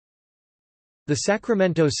The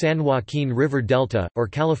Sacramento-San Joaquin River Delta, or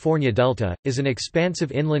California Delta, is an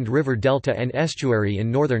expansive inland river delta and estuary in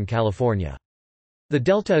Northern California. The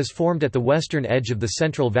delta is formed at the western edge of the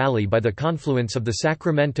Central Valley by the confluence of the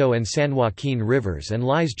Sacramento and San Joaquin rivers and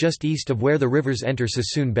lies just east of where the rivers enter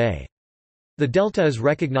Suisun Bay. The delta is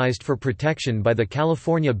recognized for protection by the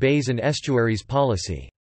California Bays and Estuaries Policy.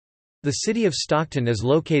 The city of Stockton is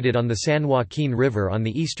located on the San Joaquin River on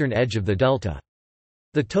the eastern edge of the delta.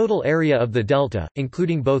 The total area of the delta,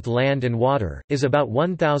 including both land and water, is about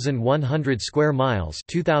 1,100 square miles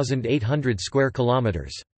 (2,800 square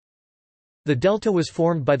kilometers). The delta was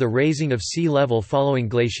formed by the raising of sea level following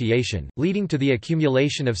glaciation, leading to the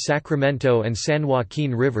accumulation of Sacramento and San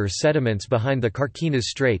Joaquin River sediments behind the Carquinez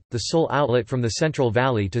Strait, the sole outlet from the Central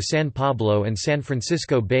Valley to San Pablo and San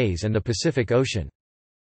Francisco Bays and the Pacific Ocean.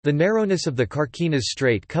 The narrowness of the Carquinez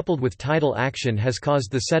Strait coupled with tidal action has caused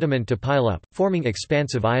the sediment to pile up, forming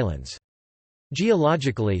expansive islands.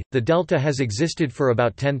 Geologically, the delta has existed for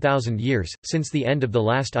about 10,000 years, since the end of the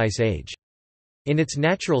last ice age. In its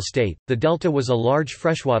natural state, the delta was a large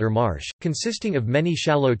freshwater marsh, consisting of many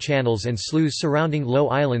shallow channels and sloughs surrounding low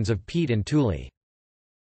islands of peat and tule.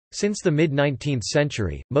 Since the mid-19th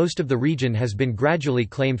century, most of the region has been gradually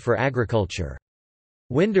claimed for agriculture.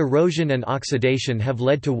 Wind erosion and oxidation have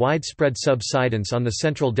led to widespread subsidence on the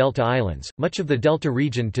central delta islands. Much of the delta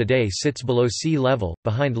region today sits below sea level,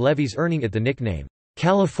 behind levees earning it the nickname,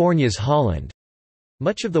 California's Holland.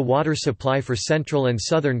 Much of the water supply for central and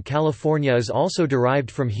southern California is also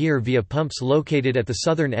derived from here via pumps located at the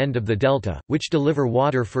southern end of the delta, which deliver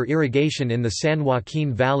water for irrigation in the San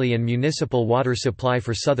Joaquin Valley and municipal water supply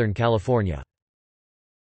for Southern California.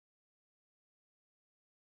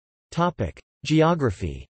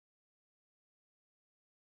 Geography.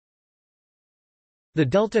 The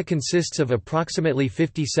delta consists of approximately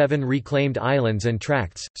 57 reclaimed islands and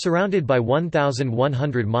tracts, surrounded by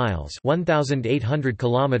 1,100 miles (1,800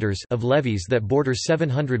 kilometers) of levees that border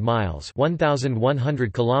 700 miles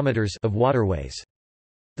 (1,100 kilometers) of waterways.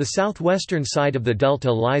 The southwestern side of the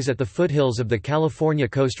delta lies at the foothills of the California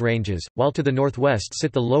Coast Ranges, while to the northwest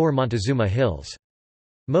sit the lower Montezuma Hills.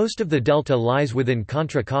 Most of the delta lies within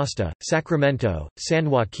Contra Costa, Sacramento, San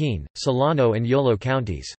Joaquin, Solano and Yolo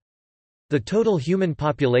counties. The total human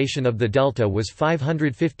population of the delta was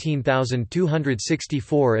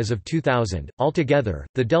 515,264 as of 2000. Altogether,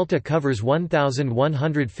 the delta covers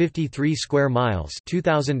 1,153 square miles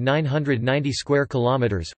 (2,990 square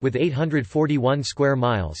kilometers), with 841 square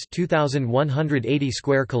miles (2,180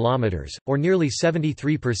 square kilometers), or nearly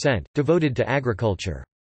 73%, devoted to agriculture.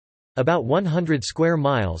 About 100 square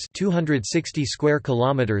miles (260 square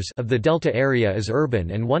kilometers) of the delta area is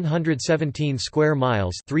urban and 117 square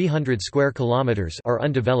miles (300 square kilometers) are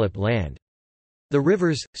undeveloped land. The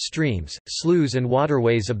rivers, streams, sloughs and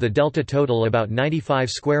waterways of the delta total about 95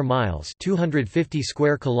 square miles (250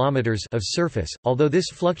 square kilometers) of surface, although this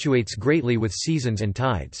fluctuates greatly with seasons and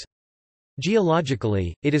tides.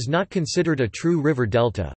 Geologically, it is not considered a true river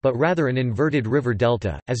delta, but rather an inverted river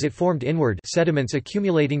delta, as it formed inward, sediments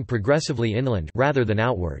accumulating progressively inland rather than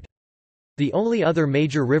outward. The only other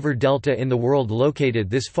major river delta in the world located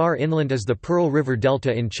this far inland is the Pearl River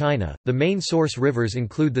Delta in China. The main source rivers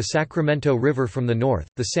include the Sacramento River from the north,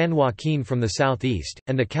 the San Joaquin from the southeast,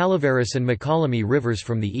 and the Calaveras and Mokelumne rivers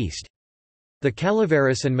from the east. The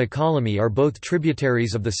Calaveras and Mokelumne are both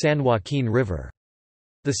tributaries of the San Joaquin River.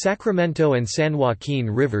 The Sacramento and San Joaquin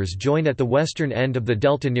rivers join at the western end of the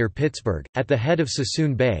delta near Pittsburgh, at the head of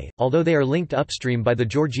Suisun Bay, although they are linked upstream by the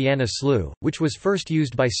Georgiana Slough, which was first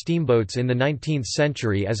used by steamboats in the 19th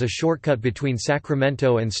century as a shortcut between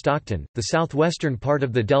Sacramento and Stockton. The southwestern part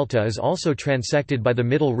of the delta is also transected by the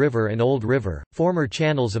Middle River and Old River, former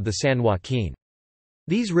channels of the San Joaquin.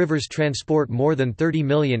 These rivers transport more than 30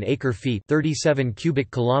 million acre-feet (37 cubic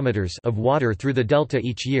kilometers) of water through the delta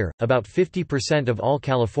each year, about 50% of all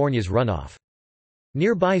California's runoff.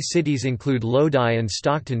 Nearby cities include Lodi and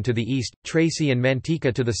Stockton to the east, Tracy and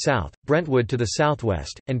Manteca to the south, Brentwood to the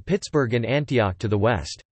southwest, and Pittsburgh and Antioch to the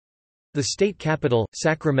west. The state capital,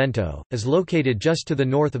 Sacramento, is located just to the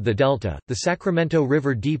north of the delta. The Sacramento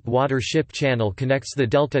River Deep Water Ship Channel connects the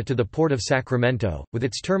delta to the Port of Sacramento, with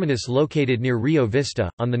its terminus located near Rio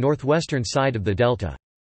Vista, on the northwestern side of the delta.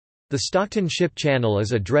 The Stockton Ship Channel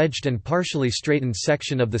is a dredged and partially straightened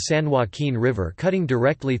section of the San Joaquin River cutting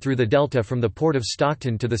directly through the delta from the Port of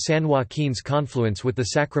Stockton to the San Joaquin's confluence with the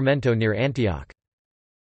Sacramento near Antioch.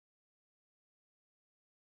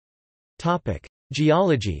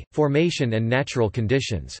 Geology, formation and natural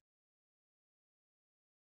conditions.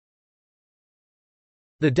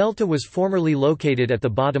 The delta was formerly located at the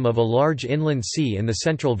bottom of a large inland sea in the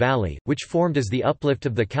Central Valley, which formed as the uplift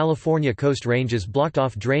of the California Coast Ranges blocked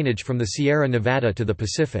off drainage from the Sierra Nevada to the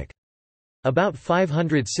Pacific. About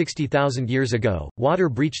 560,000 years ago, water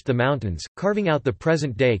breached the mountains, carving out the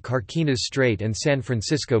present-day Carquinez Strait and San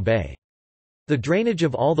Francisco Bay. The drainage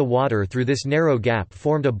of all the water through this narrow gap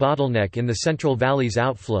formed a bottleneck in the Central Valley's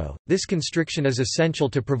outflow. This constriction is essential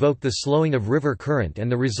to provoke the slowing of river current and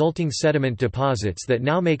the resulting sediment deposits that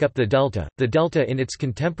now make up the delta. The delta in its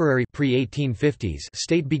contemporary pre-1850s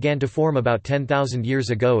state began to form about 10,000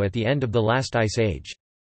 years ago at the end of the last ice age.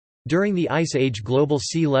 During the Ice Age, global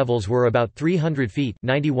sea levels were about 300 feet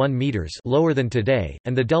 (91 meters) lower than today,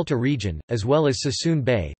 and the Delta region, as well as Sassoon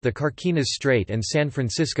Bay, the Carquinez Strait and San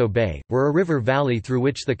Francisco Bay, were a river valley through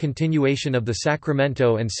which the continuation of the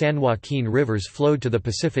Sacramento and San Joaquin rivers flowed to the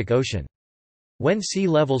Pacific Ocean. When sea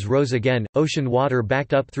levels rose again, ocean water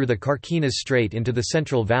backed up through the Carquinez Strait into the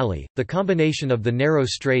Central Valley. The combination of the narrow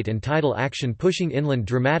strait and tidal action pushing inland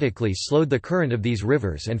dramatically slowed the current of these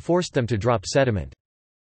rivers and forced them to drop sediment.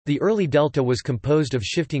 The early delta was composed of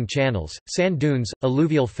shifting channels, sand dunes,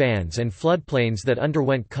 alluvial fans and floodplains that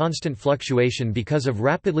underwent constant fluctuation because of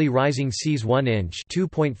rapidly rising seas 1 inch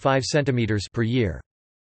 (2.5 centimeters) per year.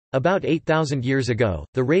 About 8,000 years ago,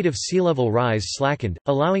 the rate of sea level rise slackened,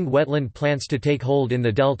 allowing wetland plants to take hold in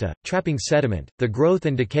the delta, trapping sediment. The growth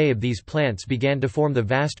and decay of these plants began to form the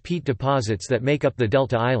vast peat deposits that make up the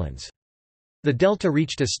delta islands. The delta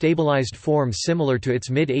reached a stabilized form similar to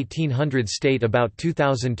its mid-1800s state about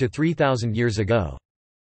 2,000 to 3,000 years ago.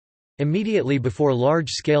 Immediately before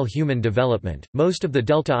large-scale human development, most of the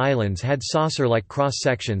delta islands had saucer-like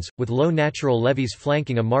cross-sections, with low natural levees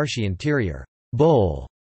flanking a marshy interior bowl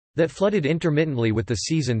that flooded intermittently with the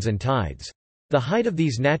seasons and tides. The height of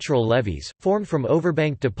these natural levees, formed from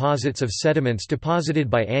overbank deposits of sediments deposited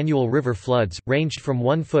by annual river floods, ranged from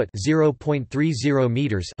 1 foot (0.30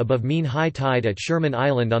 meters) above mean high tide at Sherman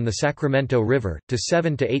Island on the Sacramento River, to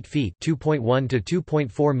 7 to 8 feet (2.1 to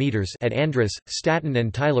 2.4 meters) at Andros, Staten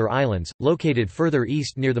and Tyler Islands, located further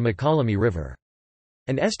east near the Mokelumne River.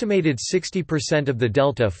 An estimated 60% of the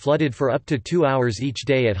delta flooded for up to 2 hours each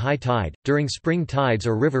day at high tide. During spring tides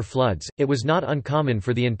or river floods, it was not uncommon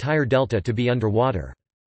for the entire delta to be underwater.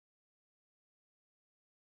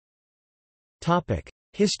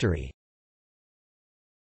 History.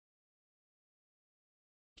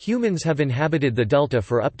 Humans have inhabited the delta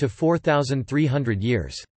for up to 4,300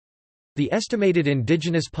 years. The estimated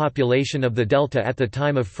indigenous population of the delta at the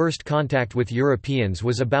time of first contact with Europeans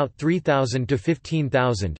was about 3,000 to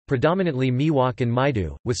 15,000, predominantly Miwok and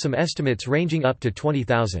Maidu, with some estimates ranging up to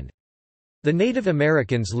 20,000. The Native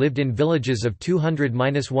Americans lived in villages of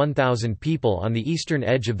 200–1,000 people on the eastern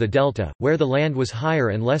edge of the delta, where the land was higher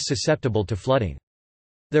and less susceptible to flooding.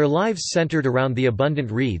 Their lives centered around the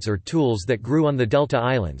abundant reeds or tools that grew on the delta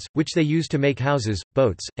islands, which they used to make houses,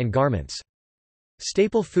 boats, and garments.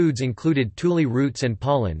 Staple foods included tule roots and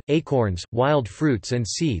pollen, acorns, wild fruits and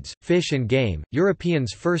seeds, fish and game.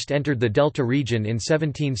 Europeans first entered the delta region in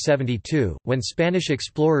 1772, when Spanish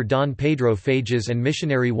explorer Don Pedro Fages and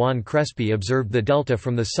missionary Juan Crespi observed the delta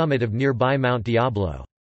from the summit of nearby Mount Diablo.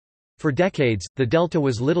 For decades, the delta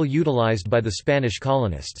was little utilized by the Spanish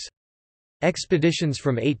colonists. Expeditions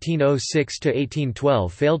from 1806 to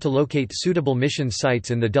 1812 failed to locate suitable mission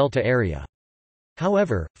sites in the delta area.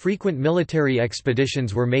 However, frequent military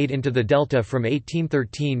expeditions were made into the delta from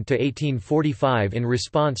 1813 to 1845 in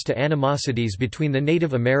response to animosities between the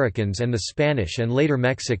Native Americans and the Spanish and later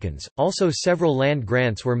Mexicans. Also, several land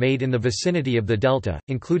grants were made in the vicinity of the delta,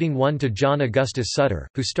 including one to John Augustus Sutter,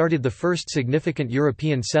 who started the first significant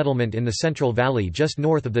European settlement in the Central Valley just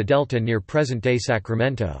north of the delta near present-day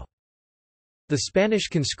Sacramento. The Spanish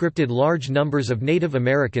conscripted large numbers of Native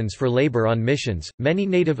Americans for labor on missions. Many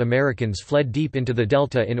Native Americans fled deep into the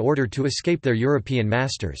delta in order to escape their European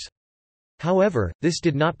masters. However, this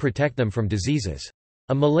did not protect them from diseases.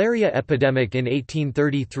 A malaria epidemic in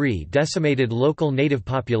 1833 decimated local native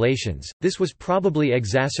populations. This was probably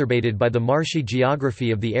exacerbated by the marshy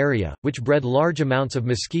geography of the area, which bred large amounts of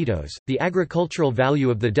mosquitoes. The agricultural value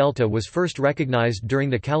of the delta was first recognized during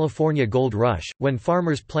the California Gold Rush, when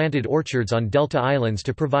farmers planted orchards on delta islands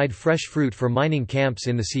to provide fresh fruit for mining camps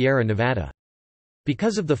in the Sierra Nevada.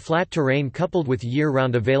 Because of the flat terrain coupled with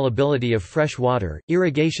year-round availability of fresh water,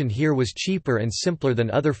 irrigation here was cheaper and simpler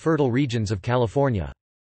than other fertile regions of California.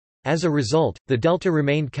 As a result, the delta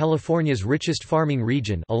remained California's richest farming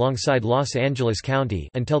region alongside Los Angeles County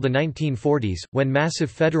until the 1940s, when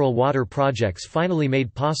massive federal water projects finally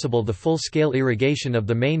made possible the full-scale irrigation of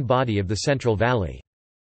the main body of the Central Valley.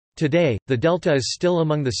 Today, the Delta is still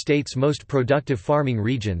among the state's most productive farming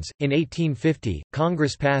regions. In 1850,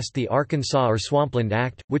 Congress passed the Arkansas or Swampland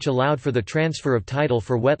Act, which allowed for the transfer of title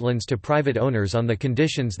for wetlands to private owners on the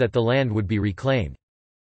conditions that the land would be reclaimed.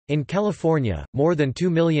 In California, more than 2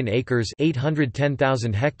 million acres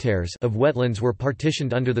 (810,000 hectares) of wetlands were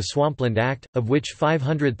partitioned under the Swampland Act, of which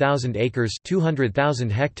 500,000 acres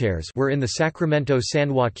 (200,000 hectares) were in the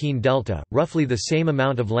Sacramento-San Joaquin Delta, roughly the same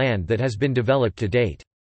amount of land that has been developed to date.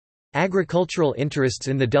 Agricultural interests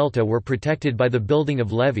in the delta were protected by the building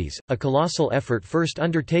of levees, a colossal effort first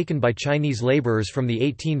undertaken by Chinese laborers from the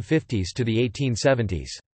 1850s to the 1870s.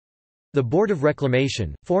 The Board of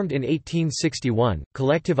Reclamation, formed in 1861,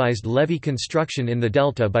 collectivized levee construction in the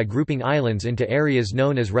delta by grouping islands into areas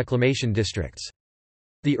known as reclamation districts.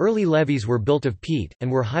 The early levees were built of peat, and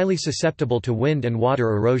were highly susceptible to wind and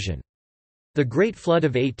water erosion. The Great Flood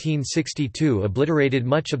of 1862 obliterated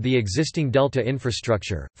much of the existing delta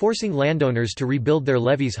infrastructure, forcing landowners to rebuild their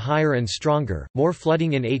levees higher and stronger. More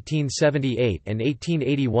flooding in 1878 and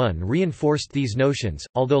 1881 reinforced these notions.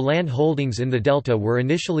 Although land holdings in the delta were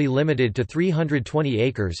initially limited to 320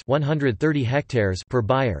 acres (130 hectares) per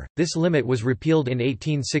buyer, this limit was repealed in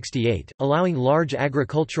 1868, allowing large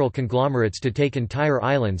agricultural conglomerates to take entire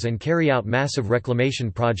islands and carry out massive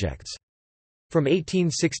reclamation projects. From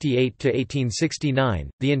 1868 to 1869,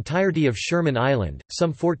 the entirety of Sherman Island,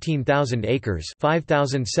 some 14,000 acres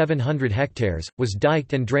 (5,700 hectares), was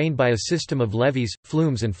diked and drained by a system of levees,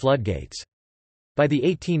 flumes and floodgates. By the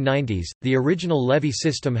 1890s, the original levee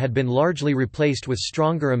system had been largely replaced with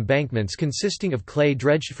stronger embankments consisting of clay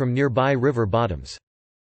dredged from nearby river bottoms.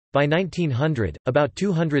 By 1900, about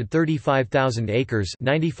 235,000 acres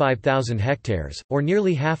 (95,000 hectares), or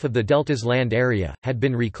nearly half of the delta's land area, had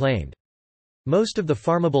been reclaimed. Most of the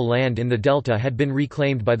farmable land in the delta had been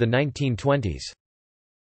reclaimed by the 1920s.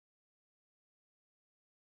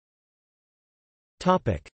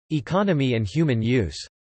 Economy and human use.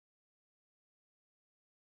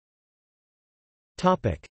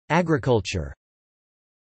 Agriculture.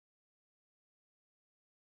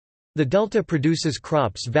 The delta produces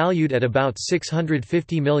crops valued at about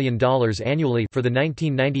 $650 million annually for the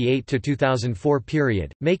 1998 to 2004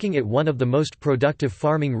 period, making it one of the most productive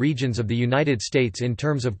farming regions of the United States in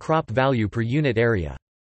terms of crop value per unit area.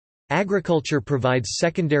 Agriculture provides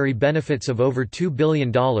secondary benefits of over $2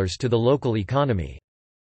 billion to the local economy.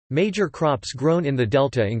 Major crops grown in the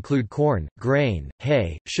delta include corn, grain,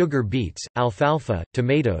 hay, sugar beets, alfalfa,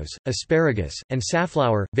 tomatoes, asparagus, and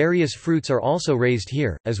safflower. Various fruits are also raised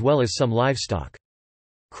here, as well as some livestock.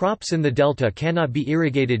 Crops in the delta cannot be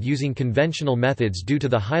irrigated using conventional methods due to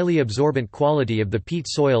the highly absorbent quality of the peat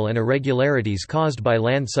soil and irregularities caused by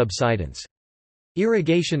land subsidence.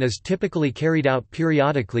 Irrigation is typically carried out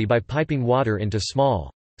periodically by piping water into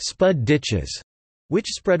small spud ditches, which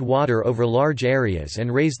spread water over large areas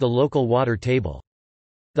and raise the local water table.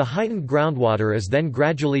 The heightened groundwater is then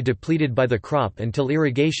gradually depleted by the crop until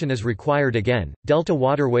irrigation is required again. Delta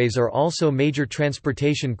waterways are also major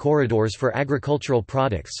transportation corridors for agricultural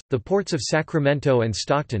products. The ports of Sacramento and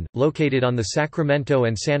Stockton, located on the Sacramento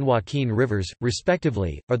and San Joaquin rivers,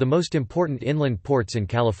 respectively, are the most important inland ports in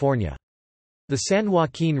California. The San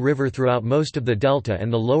Joaquin River throughout most of the delta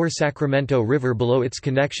and the lower Sacramento River below its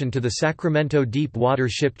connection to the Sacramento Deep Water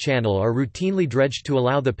Ship Channel are routinely dredged to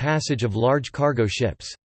allow the passage of large cargo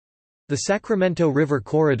ships. The Sacramento River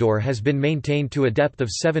corridor has been maintained to a depth of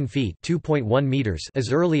 7 feet (2.1 meters)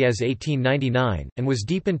 as early as 1899, and was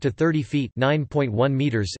deepened to 30 feet (9.1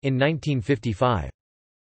 meters) in 1955.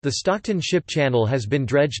 The Stockton Ship Channel has been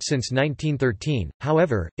dredged since 1913,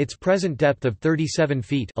 however, its present depth of 37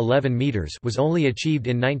 feet (11 meters) was only achieved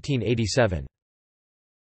in 1987.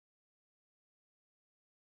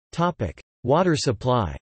 Water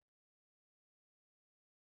supply.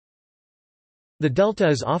 The delta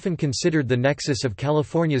is often considered the nexus of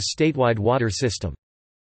California's statewide water system.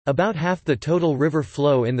 About half the total river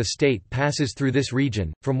flow in the state passes through this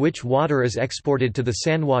region, from which water is exported to the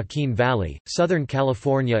San Joaquin Valley, Southern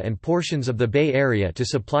California and portions of the Bay Area to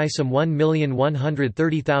supply some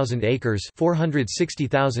 1,130,000 acres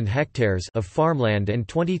 (460,000 hectares) of farmland and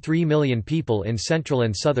 23 million people in Central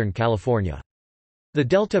and Southern California. The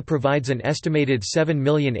delta provides an estimated 7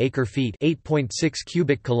 million acre-feet (8.6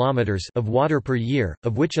 cubic kilometers) of water per year,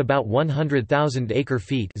 of which about 100,000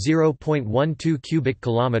 acre-feet (0.12 cubic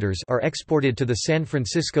kilometers) are exported to the San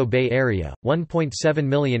Francisco Bay Area, 1.7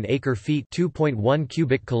 million acre-feet (2.1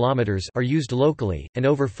 cubic kilometers) are used locally, and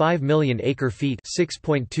over 5 million acre-feet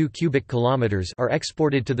 (6.2 cubic kilometers) are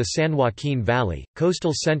exported to the San Joaquin Valley.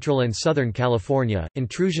 Coastal Central and Southern California,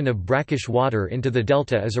 intrusion of brackish water into the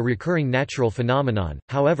delta is a recurring natural phenomenon phenomenon,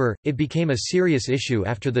 however, it became a serious issue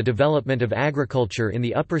after the development of agriculture in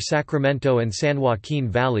the upper Sacramento and San Joaquin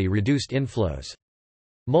Valley reduced inflows.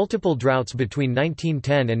 Multiple droughts between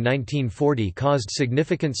 1910 and 1940 caused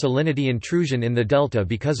significant salinity intrusion in the delta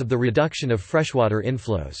because of the reduction of freshwater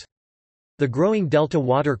inflows. The growing delta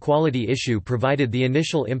water quality issue provided the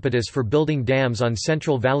initial impetus for building dams on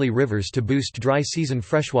Central Valley rivers to boost dry season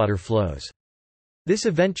freshwater flows. This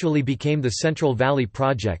eventually became the Central Valley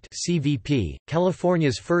Project (CVP),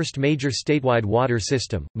 California's first major statewide water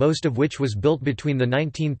system, most of which was built between the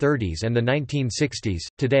 1930s and the 1960s.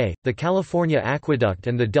 Today, the California Aqueduct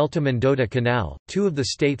and the Delta-Mendota Canal, two of the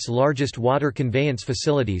state's largest water conveyance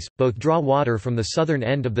facilities, both draw water from the southern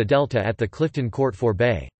end of the delta at the Clifton Court 4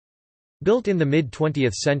 Bay. Built in the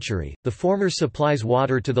mid-20th century, the former supplies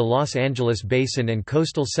water to the Los Angeles Basin and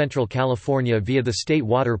coastal Central California via the State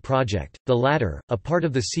Water Project. The latter, a part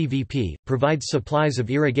of the CVP, provides supplies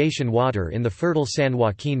of irrigation water in the fertile San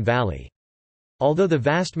Joaquin Valley. Although the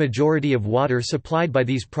vast majority of water supplied by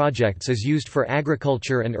these projects is used for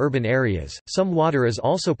agriculture and urban areas, some water is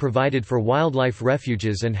also provided for wildlife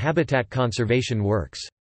refuges and habitat conservation works.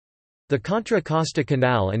 The Contra Costa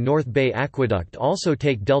Canal and North Bay Aqueduct also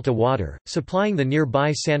take delta water, supplying the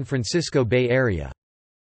nearby San Francisco Bay Area.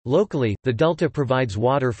 Locally, the delta provides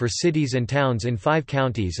water for cities and towns in 5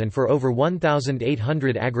 counties and for over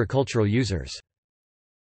 1,800 agricultural users.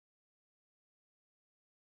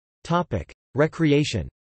 Recreation.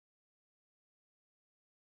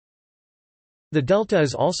 The delta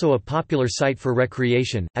is also a popular site for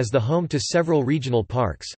recreation, as the home to several regional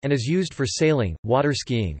parks, and is used for sailing,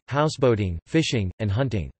 waterskiing, houseboating, fishing, and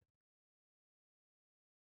hunting.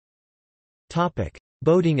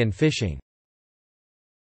 Boating and fishing.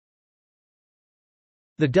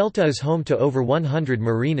 The delta is home to over 100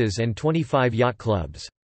 marinas and 25 yacht clubs.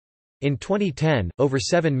 In 2010, over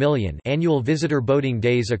 7 million annual visitor boating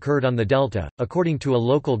days occurred on the delta, according to a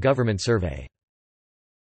local government survey.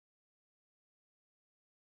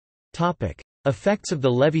 Effects of the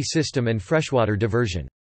levee system and freshwater diversion.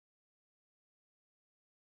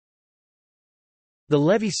 The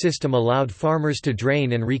levee system allowed farmers to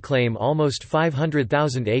drain and reclaim almost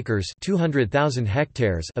 500,000 acres (200,000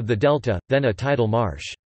 hectares) of the delta, then a tidal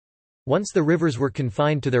marsh. Once the rivers were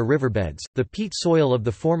confined to their riverbeds, the peat soil of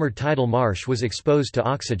the former tidal marsh was exposed to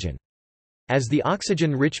oxygen. As the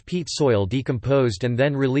oxygen-rich peat soil decomposed and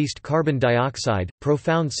then released carbon dioxide,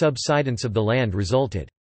 profound subsidence of the land resulted.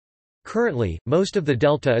 Currently, most of the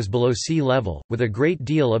delta is below sea level, with a great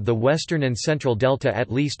deal of the western and central delta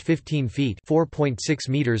at least 15 feet (4.6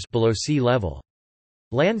 meters) below sea level.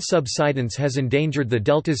 Land subsidence has endangered the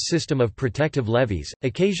delta's system of protective levees,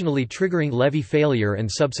 occasionally triggering levee failure and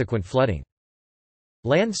subsequent flooding.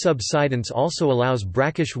 Land subsidence also allows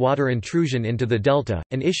brackish water intrusion into the delta,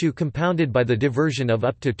 an issue compounded by the diversion of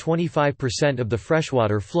up to 25% of the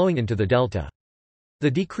freshwater flowing into the delta. The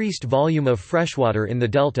decreased volume of freshwater in the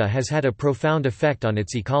delta has had a profound effect on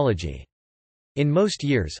its ecology. In most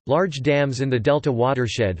years, large dams in the delta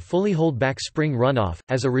watershed fully hold back spring runoff.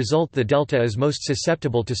 As a result, the delta is most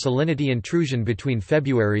susceptible to salinity intrusion between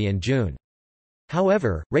February and June.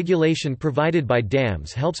 However, regulation provided by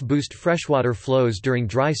dams helps boost freshwater flows during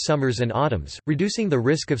dry summers and autumns, reducing the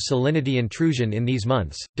risk of salinity intrusion in these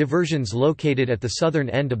months. Diversions located at the southern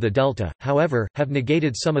end of the delta, however, have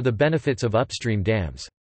negated some of the benefits of upstream dams.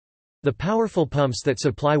 The powerful pumps that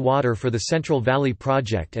supply water for the Central Valley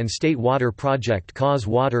Project and State Water Project cause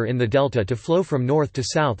water in the delta to flow from north to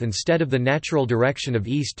south instead of the natural direction of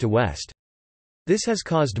east to west. This has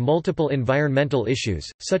caused multiple environmental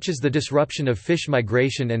issues, such as the disruption of fish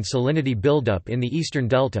migration and salinity buildup in the eastern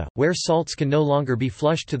delta, where salts can no longer be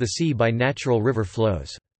flushed to the sea by natural river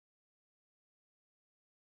flows.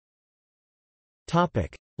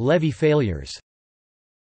 Levee failures.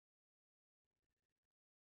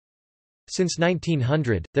 Since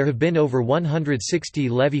 1900, there have been over 160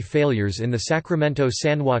 levee failures in the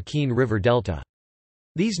Sacramento-San Joaquin River Delta.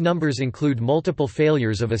 These numbers include multiple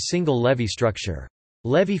failures of a single levee structure.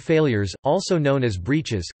 Levee failures, also known as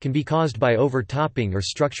breaches, can be caused by overtopping or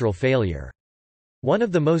structural failure. One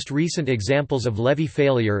of the most recent examples of levee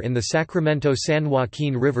failure in the Sacramento-San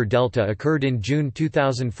Joaquin River Delta occurred in June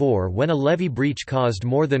 2004 when a levee breach caused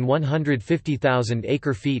more than 150,000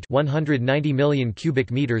 acre-feet (190 million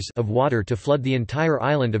cubic meters) of water to flood the entire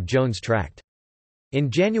island of Jones Tract.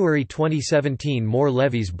 In January 2017 more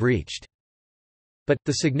levees breached. But,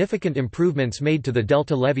 the significant improvements made to the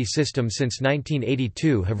delta levee system since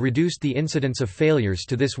 1982 have reduced the incidence of failures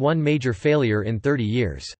to this one major failure in 30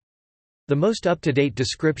 years. The most up-to-date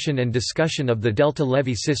description and discussion of the delta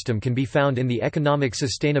levee system can be found in the Economic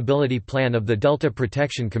Sustainability Plan of the Delta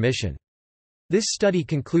Protection Commission. This study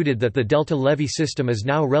concluded that the delta levee system is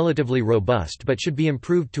now relatively robust but should be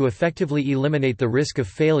improved to effectively eliminate the risk of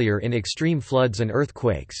failure in extreme floods and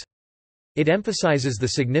earthquakes. It emphasizes the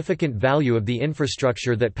significant value of the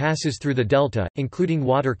infrastructure that passes through the delta, including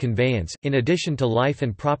water conveyance, in addition to life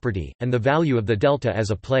and property, and the value of the delta as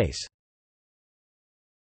a place.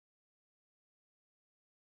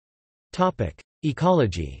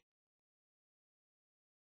 Ecology.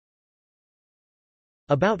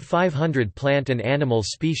 About 500 plant and animal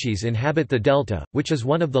species inhabit the delta, which is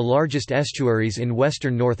one of the largest estuaries in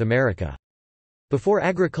western North America. Before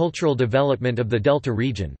agricultural development of the delta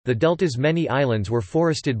region, the delta's many islands were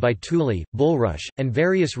forested by tule, bulrush, and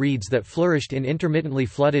various reeds that flourished in intermittently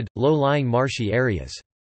flooded, low-lying marshy areas.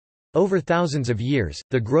 Over thousands of years,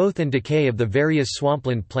 the growth and decay of the various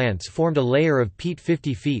swampland plants formed a layer of peat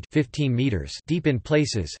 50 feet 15 meters deep in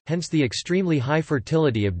places, hence the extremely high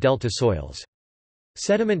fertility of delta soils.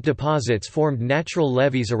 Sediment deposits formed natural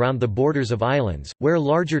levees around the borders of islands, where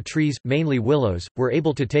larger trees, mainly willows, were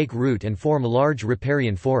able to take root and form large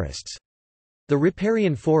riparian forests. The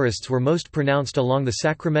riparian forests were most pronounced along the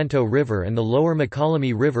Sacramento River and the lower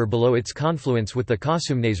Mokelumne River below its confluence with the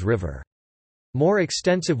Cosumnes River. More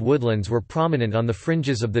extensive woodlands were prominent on the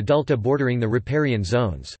fringes of the delta bordering the riparian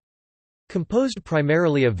zones. Composed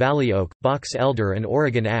primarily of valley oak, box elder and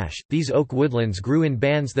Oregon ash, these oak woodlands grew in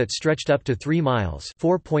bands that stretched up to 3 miles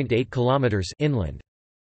 (4.8 kilometers) inland.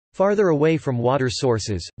 Farther away from water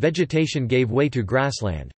sources, vegetation gave way to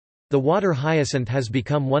grassland. The water hyacinth has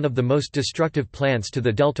become one of the most destructive plants to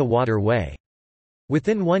the delta waterway.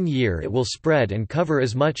 Within 1 year it will spread and cover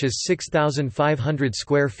as much as 6,500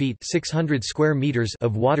 square feet (600 square meters)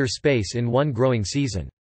 of water space in one growing season.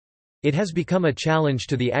 It has become a challenge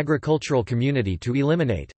to the agricultural community to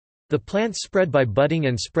eliminate. The plants spread by budding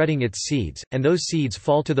and spreading its seeds, and those seeds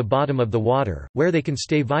fall to the bottom of the water, where they can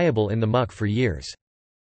stay viable in the muck for years.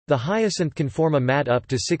 The hyacinth can form a mat up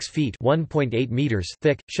to 6 feet (1.8 meters)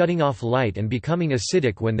 thick, shutting off light and becoming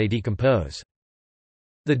acidic when they decompose.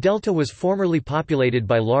 The delta was formerly populated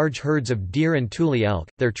by large herds of deer and tule elk.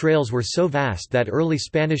 Their trails were so vast that early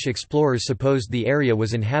Spanish explorers supposed the area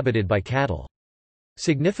was inhabited by cattle.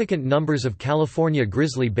 Significant numbers of California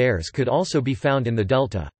grizzly bears could also be found in the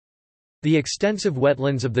delta. The extensive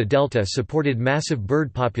wetlands of the delta supported massive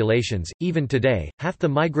bird populations. Even today, half the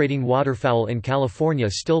migrating waterfowl in California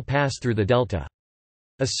still pass through the delta.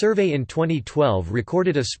 A survey in 2012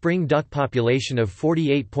 recorded a spring duck population of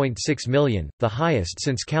 48.6 million, the highest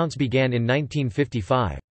since counts began in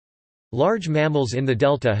 1955. Large mammals in the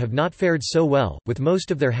delta have not fared so well, with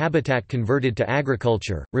most of their habitat converted to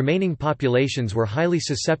agriculture. Remaining populations were highly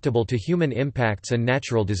susceptible to human impacts and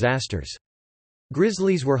natural disasters.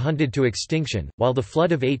 Grizzlies were hunted to extinction, while the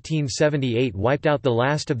flood of 1878 wiped out the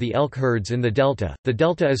last of the elk herds in the delta. The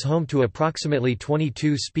delta is home to approximately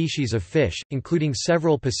 22 species of fish, including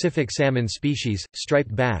several Pacific salmon species,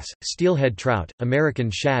 striped bass, steelhead trout,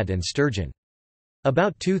 American shad, and sturgeon.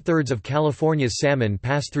 About 2/3 of California's salmon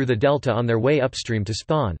pass through the delta on their way upstream to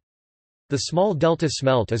spawn. The small delta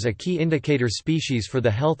smelt is a key indicator species for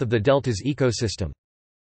the health of the delta's ecosystem.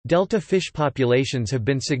 Delta fish populations have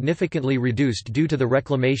been significantly reduced due to the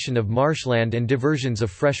reclamation of marshland and diversions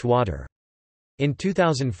of fresh water. In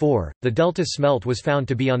 2004, the delta smelt was found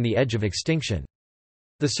to be on the edge of extinction.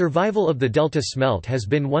 The survival of the delta smelt has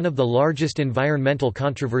been one of the largest environmental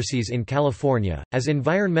controversies in California, as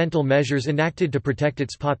environmental measures enacted to protect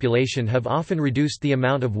its population have often reduced the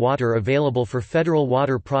amount of water available for federal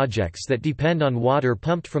water projects that depend on water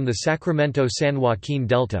pumped from the Sacramento-San Joaquin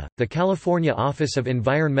Delta. The California Office of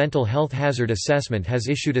Environmental Health Hazard Assessment has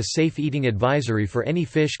issued a safe eating advisory for any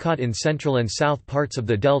fish caught in central and south parts of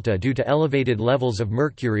the delta due to elevated levels of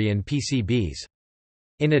mercury and PCBs.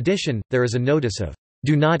 In addition, there is a notice of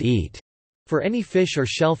 "Do not eat" for any fish or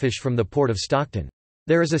shellfish from the port of Stockton.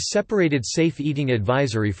 There is a separated safe eating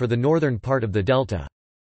advisory for the northern part of the delta.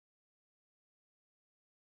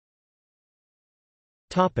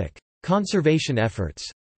 Conservation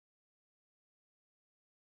efforts.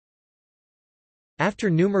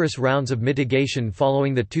 After numerous rounds of mitigation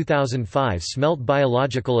following the 2005 Smelt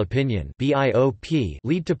Biological Opinion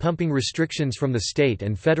lead to pumping restrictions from the state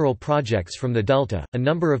and federal projects from the delta, a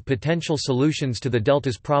number of potential solutions to the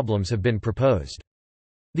delta's problems have been proposed.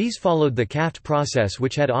 These followed the CAFT process,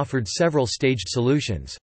 which had offered several staged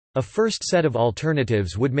solutions. A first set of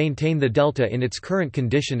alternatives would maintain the delta in its current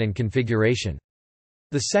condition and configuration.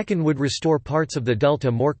 The second would restore parts of the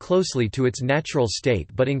delta more closely to its natural state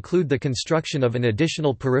but include the construction of an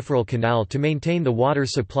additional peripheral canal to maintain the water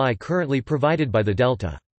supply currently provided by the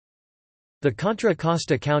delta. The Contra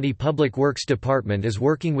Costa County Public Works Department is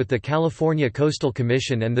working with the California Coastal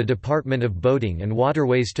Commission and the Department of Boating and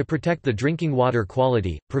Waterways to protect the drinking water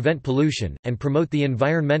quality, prevent pollution, and promote the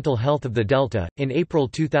environmental health of the Delta. In April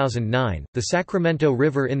 2009, the Sacramento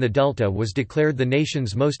River in the Delta was declared the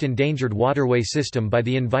nation's most endangered waterway system by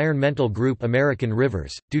the environmental group American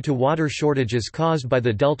Rivers, due to water shortages caused by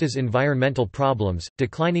the Delta's environmental problems,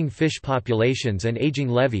 declining fish populations, and aging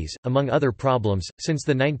levees, among other problems. Since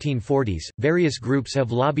the 1940s, various groups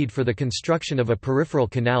have lobbied for the construction of a peripheral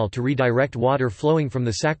canal to redirect water flowing from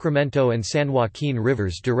the Sacramento and San Joaquin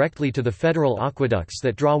rivers directly to the federal aqueducts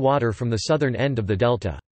that draw water from the southern end of the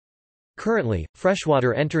Delta. Currently,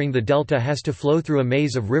 freshwater entering the Delta has to flow through a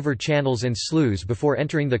maze of river channels and sloughs before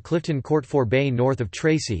entering the Clifton-Courtford Bay north of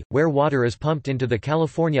Tracy, where water is pumped into the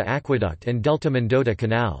California Aqueduct and Delta-Mendota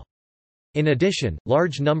Canal. In addition,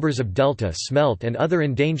 large numbers of Delta smelt and other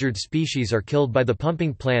endangered species are killed by the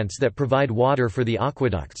pumping plants that provide water for the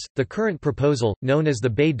aqueducts. The current proposal, known as the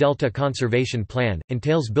Bay Delta Conservation Plan,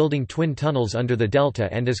 entails building twin tunnels under the Delta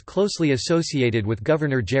and is closely associated with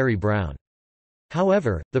Governor Jerry Brown.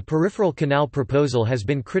 However, the peripheral canal proposal has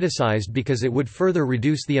been criticized because it would further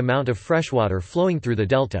reduce the amount of freshwater flowing through the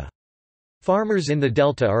Delta. Farmers in the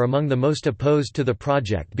Delta are among the most opposed to the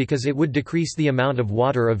project because it would decrease the amount of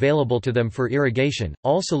water available to them for irrigation.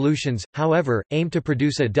 All solutions, however, aim to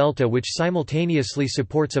produce a delta which simultaneously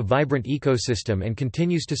supports a vibrant ecosystem and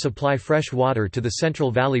continues to supply fresh water to the Central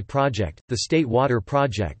Valley Project, the State Water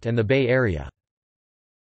Project, and the Bay Area.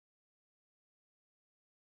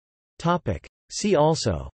 Topic: See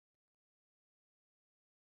also: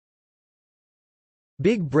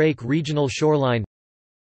 Big Break Regional Shoreline,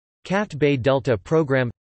 Caft Bay Delta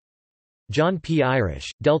Program, John P.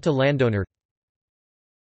 Irish, Delta landowner.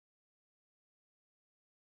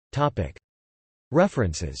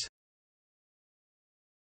 References.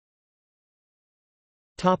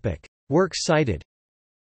 Works cited.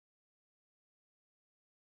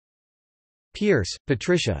 Pierce,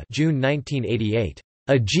 Patricia, June 1988.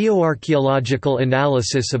 A Geoarchaeological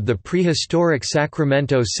Analysis of the Prehistoric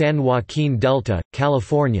Sacramento-San Joaquin Delta,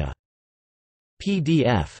 California.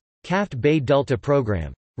 PDF. Caft Bay Delta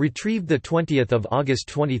Program. Retrieved 20 August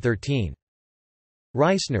 2013.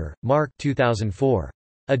 Reisner, Mark 2004.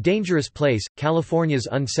 A Dangerous Place, California's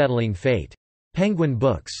Unsettling Fate. Penguin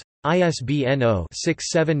Books. ISBN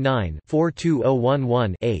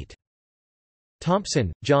 0-679-42011-8.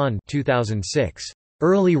 Thompson, John 2006.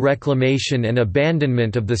 Early Reclamation and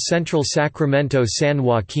Abandonment of the Central Sacramento-San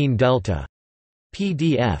Joaquin Delta.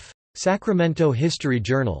 PDF. Sacramento History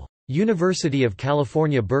Journal. University of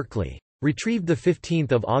California, Berkeley. Retrieved 15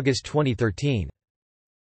 August 2013.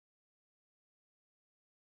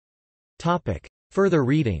 Further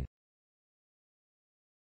reading.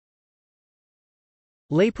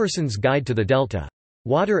 Layperson's Guide to the Delta.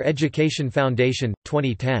 Water Education Foundation,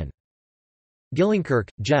 2010. Gillinkirk,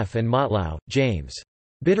 Jeff and Motlow, James.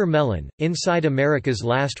 Bitter Melon, Inside America's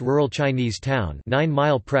Last Rural Chinese Town, 9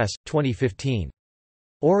 Mile Press, 2015.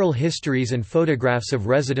 Oral Histories and Photographs of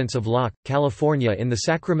Residents of Locke, California in the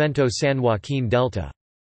Sacramento-San Joaquin Delta.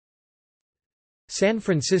 San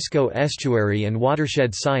Francisco Estuary and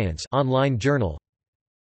Watershed Science online journal.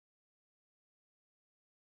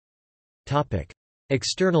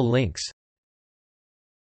 External links.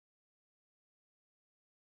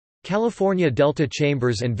 California Delta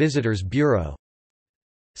Chambers and Visitors Bureau,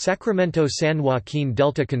 Sacramento-San Joaquin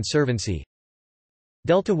Delta Conservancy,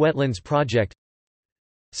 Delta Wetlands Project,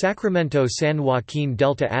 Sacramento-San Joaquin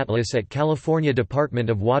Delta Atlas at California Department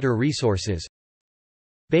of Water Resources,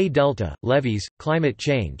 Bay Delta, Levees, Climate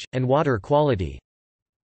Change, and Water Quality.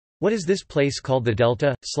 What is this place called the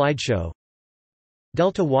Delta? Slideshow.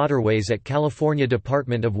 Delta Waterways at California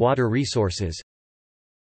Department of Water Resources.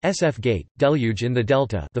 SF Gate, Deluge in the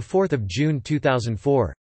Delta, the 4th of June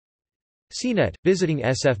 2004. CNET, visiting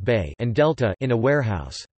SF Bay and Delta in a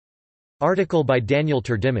warehouse. Article by Daniel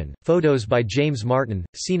Terdiman, photos by James Martin,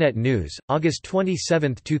 CNET News, August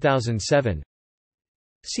 27, 2007.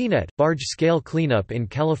 CNET, barge-scale cleanup in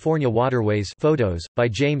California waterways, photos by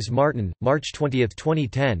James Martin, March 20,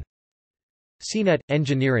 2010. CNET,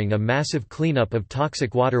 engineering a massive cleanup of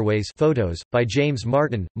toxic waterways, photos by James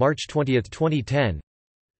Martin, March 20, 2010.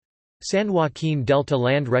 San Joaquin Delta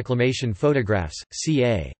Land Reclamation Photographs,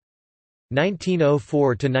 ca.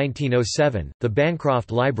 1904–1907, The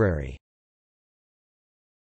Bancroft Library.